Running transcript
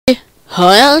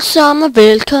Hej alle sammen og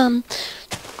velkommen.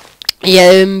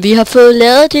 Ja, vi har fået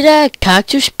lavet det der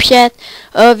kaktuspjat,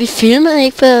 og vi filmede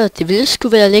ikke, for det ville sgu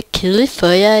være lidt kedeligt for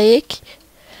jer, ikke?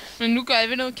 Men nu gør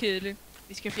vi noget kedeligt.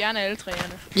 Vi skal fjerne alle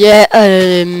træerne.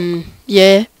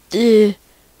 Ja,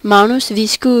 Magnus, vi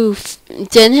skulle...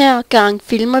 Den her gang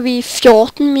filmer vi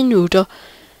 14 minutter.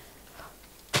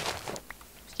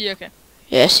 Cirka.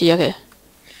 Ja, cirka.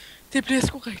 Det bliver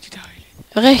sgu rigtig dejligt.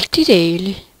 Rigtig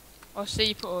dejligt. Og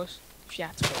se på os.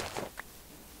 Fjertræ.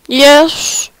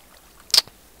 Yes.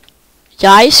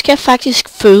 Jeg skal faktisk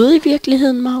føde i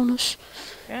virkeligheden, Magnus.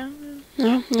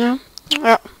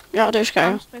 Ja, det skal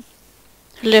jeg.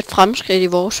 Lidt fremskridt i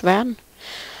vores verden.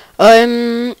 Og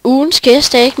ugens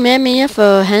gæst er ikke med mere,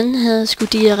 for han havde sgu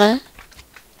diarré.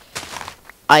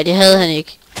 Ej, det havde han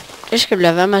ikke. Det skal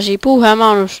lade være med at sige. Puh,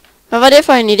 Magnus. Hvad var det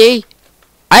for en idé?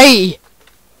 Ej!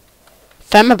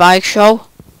 Fandme bare ikke sjov.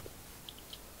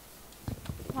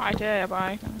 Nej, det er jeg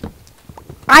bare ikke.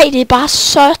 Ej, det er bare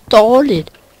så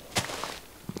dårligt.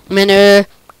 Men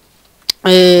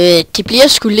det bliver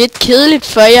sgu lidt kedeligt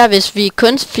for jer, hvis vi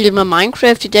kun filmer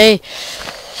Minecraft i dag.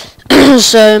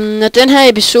 Så når den her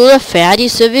episode er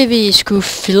færdig, så vil vi sgu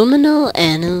filme noget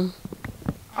andet.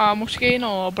 Og måske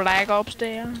noget Black Ops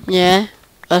der. Ja,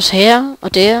 også her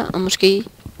og der, og måske et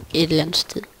eller andet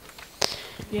sted.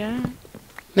 Ja.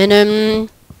 Men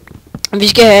vi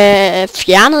skal have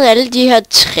fjernet alle de her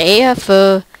træer,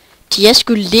 for de er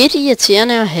sgu lidt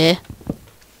irriterende at have.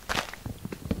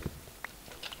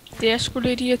 Det er sgu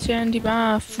lidt irriterende, de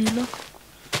bare fylder.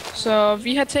 Så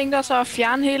vi har tænkt os at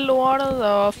fjerne hele lortet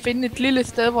og finde et lille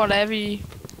sted, hvor der er vi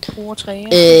bruger træer.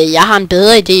 Jeg har en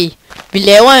bedre idé. Vi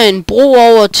laver en bro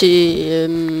over til...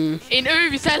 En ø,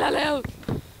 vi selv har lavet.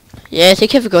 Ja, det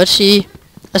kan vi godt sige.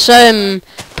 Og så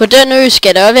på den ø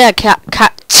skal der også være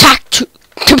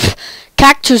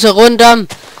kaktusser rundt om.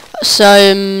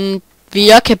 Så vi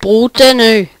også kan bruge den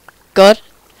ø. Godt.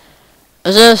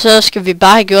 Og så skal vi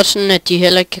bare have gjort sådan, at de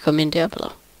heller ikke kan komme ind der.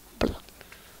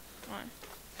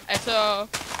 Altså,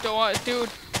 det er jo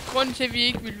grunden til, at vi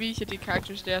ikke vil vise de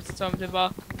kaktus der, som det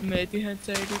var med det her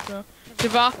tag, du gør.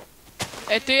 Det var,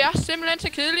 at det er simpelthen så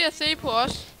kedeligt at se på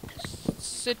os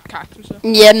sæt kaktusser.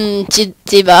 Jamen,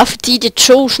 det var fordi det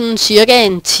tog sådan cirka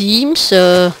en time,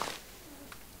 så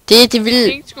det ville... Jeg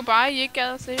tænkte sgu bare, I ikke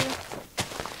gad at se det.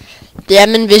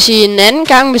 Jamen, hvis I en anden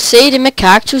gang vil se det med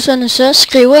kaktusserne, så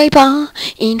skriver I bare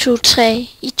 1, 2, 3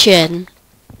 i chatten.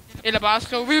 Eller bare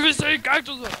skriv, vi vil se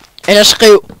kaktusser. Eller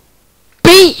skriv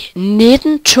B19251.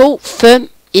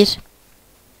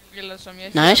 Eller som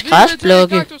jeg siger, Nice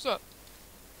græsblokke. kaktusser.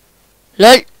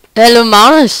 Lol. Hallo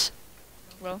Magnus.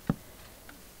 Hvad?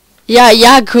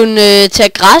 Jeg har kunnet tage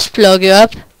græsblokke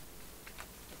op.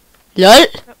 Lol.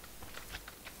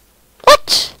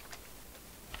 What?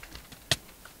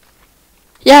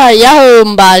 Jeg har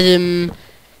åbenbart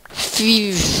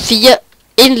fire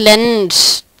en eller anden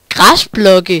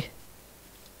græsblokke.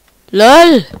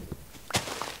 Lol.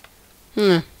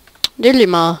 Det er lige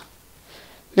meget.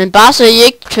 Men bare så I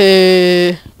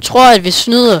ikke tror, at vi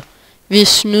snyder. Vi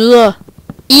snyder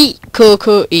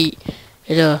IKKE.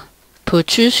 Eller på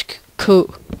tysk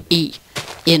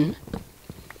KEN.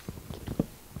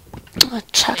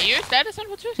 Tak. Seriøst, er det sådan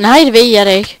på tysk? Nej, det ved jeg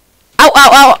da ikke.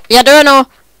 Au. Jeg dør nu.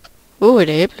 Et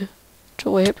æble.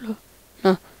 2 æbler.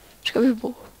 Nå, skal vi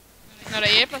bruge. Når der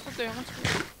er æbler, så dør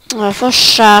man. Og for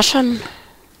Sæson.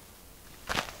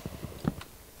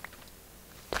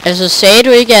 Altså, sagde du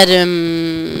ikke, at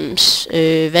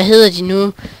hvad hedder de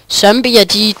nu? Zombier,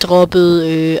 de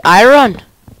droppede iron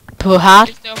på hard?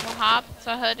 Hvis det var på hard, så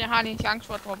har de en chance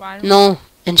for at droppe iron. Nå,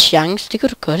 en chance. Det kunne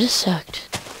du godt have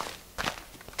sagt.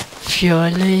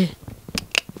 Fjolle.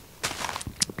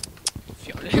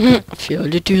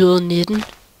 Fjolledyret 19.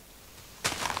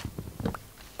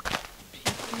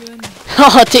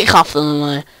 Det kræftede med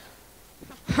mig.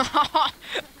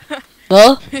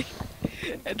 Hvad?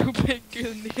 Er du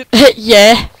pækket 19?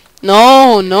 Ja.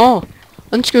 Nå.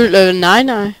 Undskyld, nej.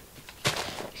 Det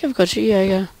kan vi godt sige, jeg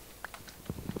ikke er.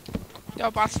 Det var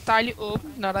bare så dejligt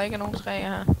åbent, når der ikke er nogen træer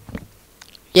her.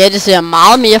 Ja, det ser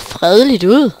meget mere fredeligt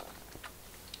ud.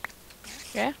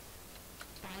 Ja.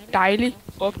 Dejlig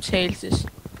optagelsesvejr.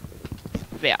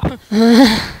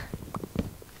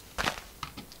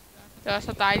 Det er også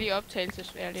så dejlig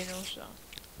optagelsesvejr lige nu, så...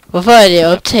 Hvorfor er det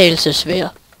optagelsesvejr?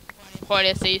 Prøv lige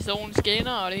at se solen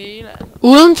skinner og det hele, altså.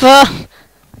 Udenfor?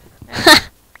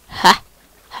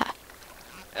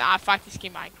 Nej, faktisk i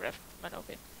Minecraft, men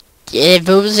okay. Ja,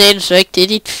 hvorfor sagde du så ikke det,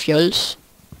 dit fjols?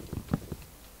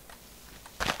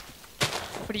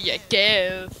 Fordi jeg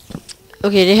gad.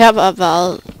 Okay, det her var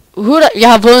bare...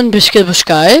 Jeg har fået en besked på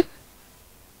Skype.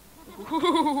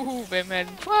 Hvem er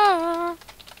den fra?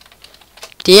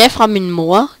 Det er fra min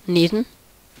mor, 19.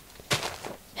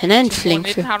 Han er en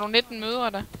flink fyr. Har du 19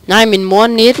 mødre der? Nej, min mor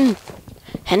 19.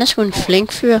 Han er sgu en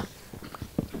flink fyr.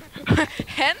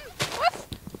 Han? What?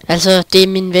 Altså, det er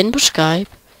min ven på Skype.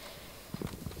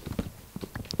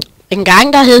 En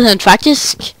gang der hed han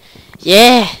faktisk...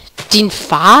 Ja, din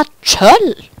far 12.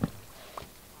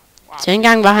 Så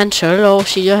engang var han 12 år,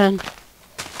 siger han.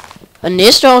 Og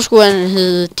næste år skulle han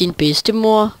hedde din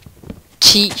bedstemor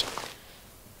 10.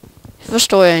 Det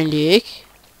forstår jeg egentlig ikke.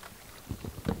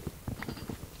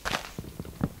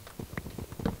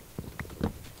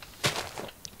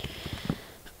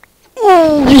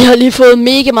 Vi har lige fået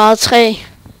mega meget træ.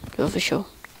 Det var for sjov.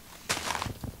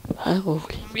 Ej,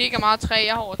 roligt. Mega meget træ.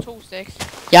 Jeg har over 2 stacks.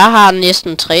 Jeg har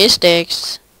næsten 3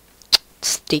 stacks.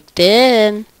 Stik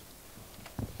den.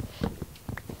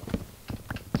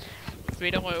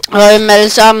 Og alle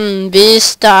sammen,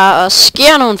 hvis der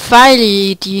sker nogle fejl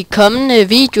i de kommende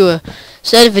videoer,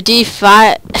 så er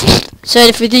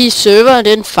det fordi serveren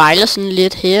den fejler sådan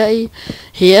lidt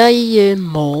her i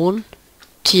morgen,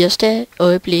 tirsdag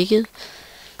øjeblikket.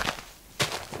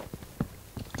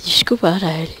 Det er sgu bare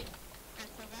dejligt.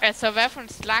 Altså hvad for en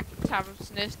slag tager du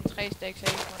næsten 3 stacks af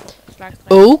for en slags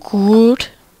træ? Oh good.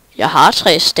 Jeg har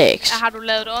 3 stacks. Har du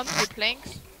lavet det om til planks?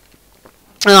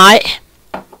 Nej.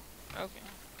 Okay,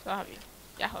 så har vi.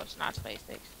 Jeg har også snart 3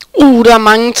 stacks. Der er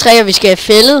mange træer vi skal have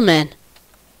fældet, mand.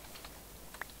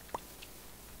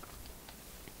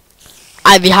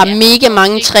 Ej, vi har mega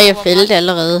mange træer fældet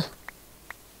allerede.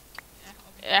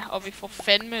 Ja, og vi får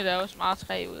fandme der også meget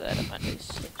træ ud af det, men det er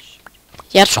sindssygt.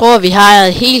 Jeg tror vi har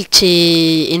helt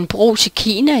til en bro til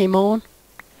Kina i morgen.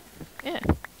 Ja.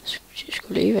 Det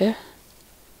skulle lige være.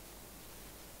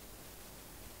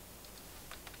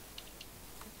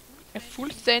 Det er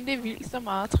fuldstændig vildt så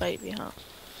meget træ vi har.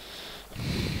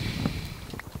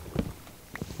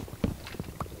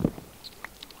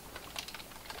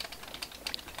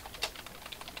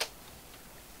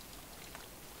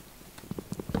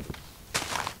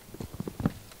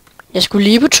 Jeg skulle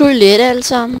lige på toilettet alle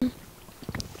sammen.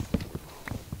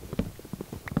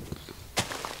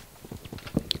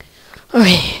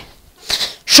 Okay.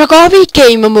 Så går vi i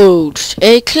gamer mode.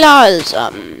 Er I klar alle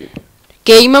sammen?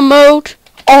 Gamer mode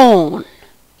on.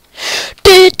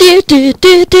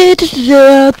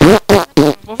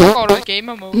 Hvorfor går du i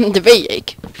gamer mode? Det ved jeg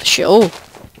ikke. For sjov.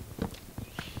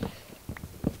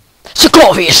 Så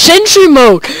går vi i sensory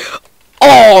mode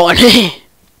on.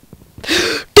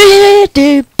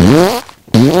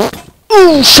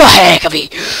 Så hacker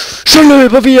vi. Så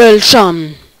løber vi alle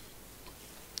sammen.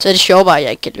 Så er det sjovt bare, at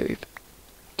jeg ikke kan løbe.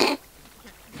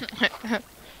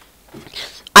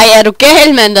 Ej, er du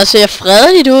gal, mand? Der ser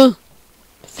fredeligt ud.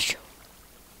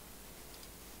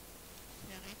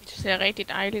 Det ser rigtig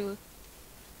dejligt ud.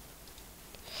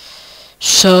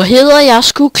 Så hedder jeg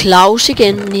sgu Claus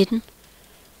igen, 19.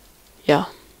 Ja.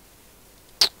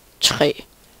 3.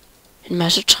 En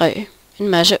masse træ. En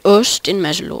masse ost. En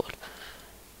masse lort.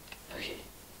 Okay.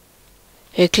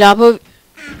 Er I klar på...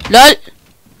 LOL!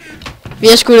 Vi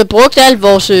har sgu da brugt alt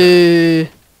vores... ved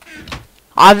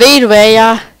du hvad,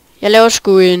 jeg laver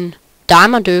sgu en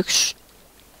diamondøks.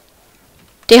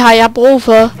 Det har jeg brug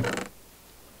for.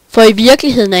 For i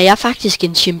virkeligheden er jeg faktisk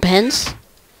en chimpanse.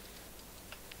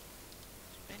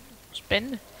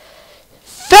 Spændende.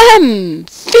 5,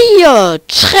 4,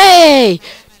 3.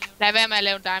 Lad være med at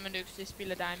lave en diamond øks, det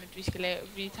spiller diamond.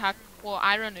 Vi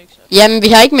bruger iron økser. Jamen, vi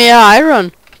har ikke mere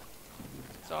iron.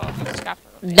 Så skaf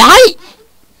noget. Nej!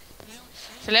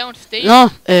 Så lav en sten. Nå,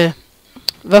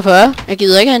 hvorfor? Jeg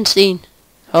gider ikke have en sten.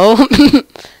 Oh.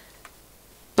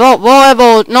 hvor er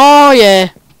vores... Nå, ja.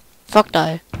 Fuck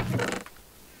dig.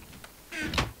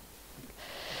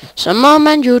 Så må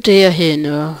man jo derhen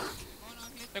og...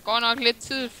 Der går nok lidt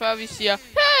tid, før vi siger,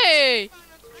 hey,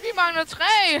 vi mangler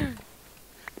træ.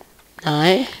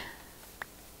 Nej.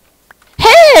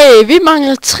 Hey, vi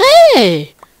mangler træ.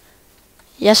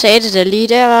 Jeg sagde det da lige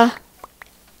der, var.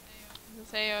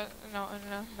 Så sagde jeg, nå,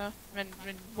 men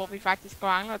hvor vi faktisk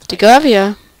mangler træ. Det gør vi,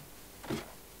 ja.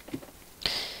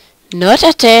 Nå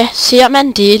da, ser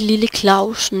man det, lille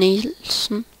Claus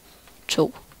Nielsen.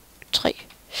 2, 3,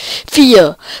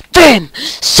 4, 5,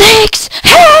 6,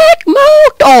 hack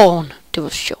mode on. Det var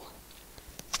sjovt.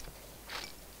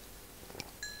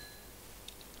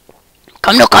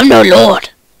 Kom nu,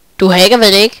 lort. Du hacker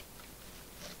vel ikke?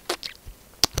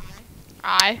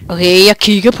 Nej. Okay, jeg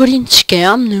kigger på din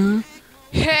skærm nu.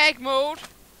 Hack mode.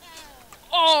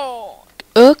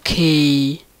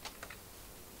 Okay.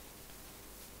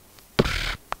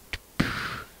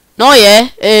 Nå ja,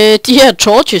 de her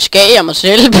torches gav jeg mig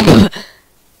selv.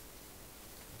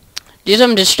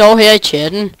 Ligesom det står her i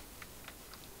chatten.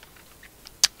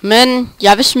 Men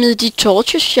jeg vil smide de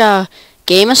torches, jeg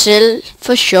gav mig selv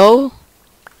for sjov.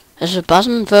 Altså bare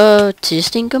sådan for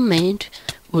testing command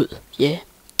ud. Ja. Yeah.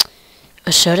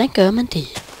 Og sådan gør man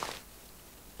det.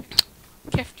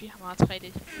 Kæft, vi har meget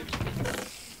 3D.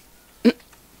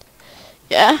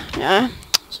 Ja.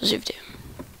 Så ser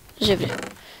vi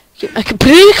det. Jeg kan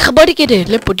bruge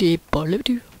det på det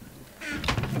bolledyr.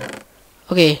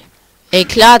 Okay. Er I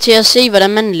klar til at se, hvordan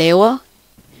man laver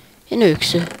en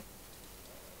økse?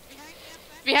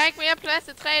 Vi har ikke mere plads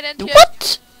til 3 i den chest.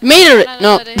 What? Mener du?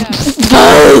 Nå.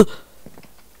 Hvad?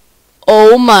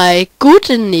 Oh my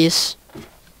goodness.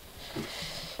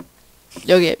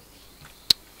 Okay.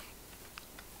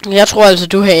 Jeg tror altså,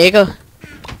 du hacker.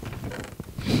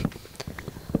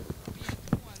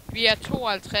 Vi er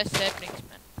 52 saplings,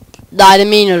 mand. Nej, det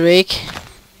mener du ikke.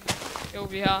 Jo,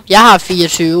 vi har. Jeg har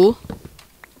 24.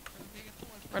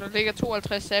 Og der ligger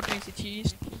 52 saplings i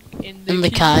cheese. In the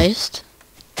kist.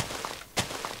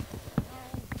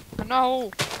 No.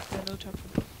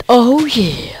 Oh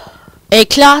yeah. Er I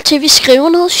klar til, at vi skriver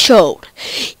noget sjovt?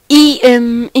 I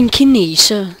en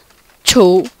kineser.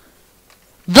 2.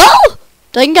 Hvad?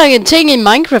 Der er ikke engang en ting i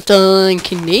Minecraft, der hedder en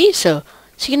kineser.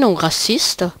 Sikkert nogle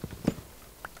racister.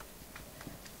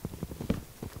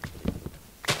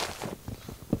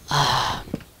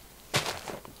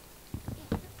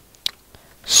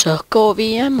 Så går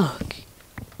vi amok.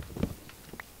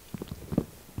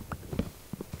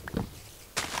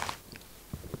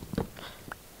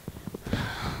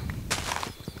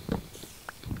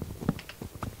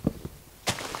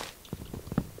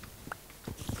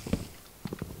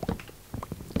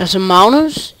 Altså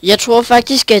Magnus, jeg tror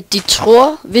faktisk, at de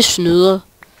tror, vi snyder.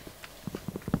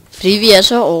 Fordi vi er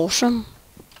så awesome.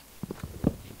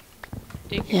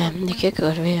 Ja, men det kan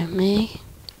godt være med, ikke?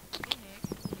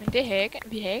 Men det hacker.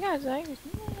 Vi hacker altså ikke.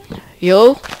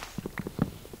 Jo.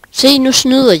 Se, nu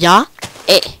snyder jeg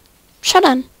af.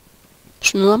 Sådan.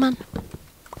 Snyder man.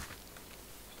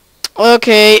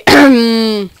 Okay.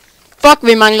 Fuck,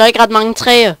 vi mangler ikke ret mange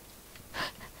træer.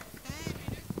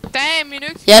 Damn, min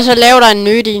økse. Ja, så lav dig en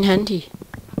ny din handy.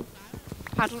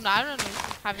 Har du negler nu?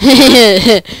 Har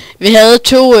vi? Vi havde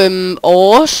 2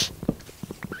 års.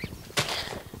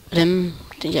 Dem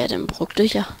brugte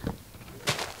jeg.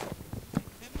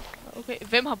 Okay,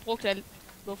 hvem har brugt alt?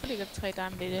 Hvorfor ligger der 3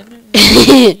 diamond i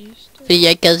denne? Fordi jeg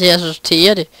ikke gad til at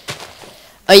sortere det.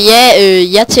 Og ja,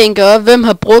 jeg tænker, hvem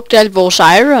har brugt alt vores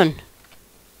iron?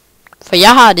 For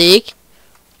jeg har det ikke.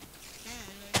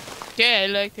 Det er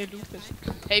heller ikke, det er Lucas.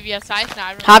 Hey, vi har 16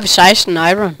 iron. Har vi 16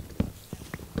 iron?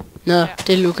 Nå, ja.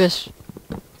 Det er Lucas.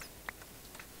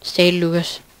 Stadig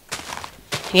Lucas.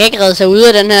 Han kan ikke redde sig ud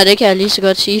af den her, det kan jeg lige så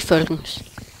godt sige, folkens.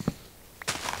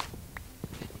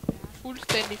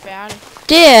 Fuldstændig færdig.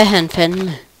 Det er han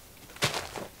fandme.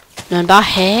 Når han bare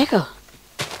hacker.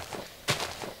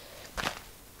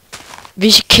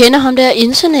 Hvis I kender ham der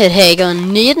internethackeren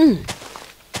 19,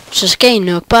 så skal I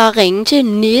nok bare ringe til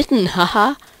 19,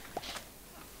 haha.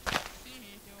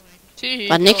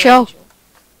 Var den ikke sjov?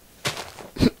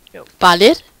 Bare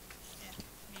lidt?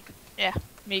 Ja,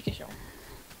 mega sjov.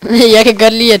 Jeg kan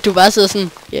godt lide, at du bare sidder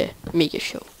sådan, ja, yeah, mega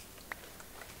sjov.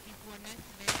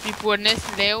 Vi burde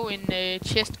næsten lave en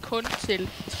chest kun til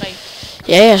 3.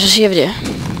 Ja, så siger vi det.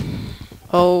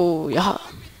 Og jeg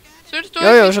har... Synes du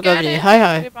Jo, ikke, så gør vi det.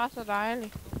 Hej. Det er bare så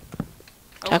dejligt.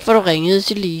 Tak for, du ringede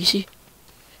til Lisi.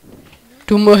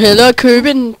 Du må hellere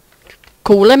købe en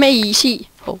cola med is i.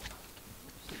 Oh.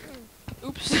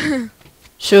 Ups.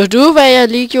 Så du, hvad jeg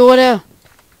lige gjorde der?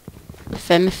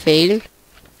 Fandme fail.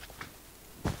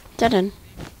 Sådan.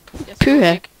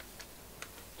 Pyha.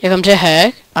 Jeg kom til at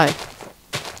hack. Ej.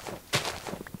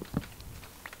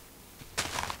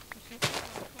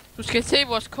 Du skal se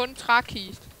vores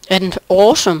kontrakist. Er den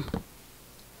awesome?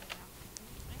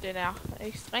 Den er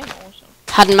ekstremt awesome.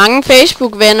 Har den mange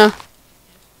Facebook-venner?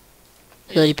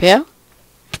 Hedder de Per?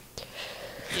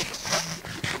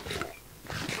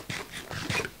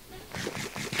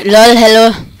 Lol,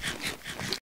 hallo.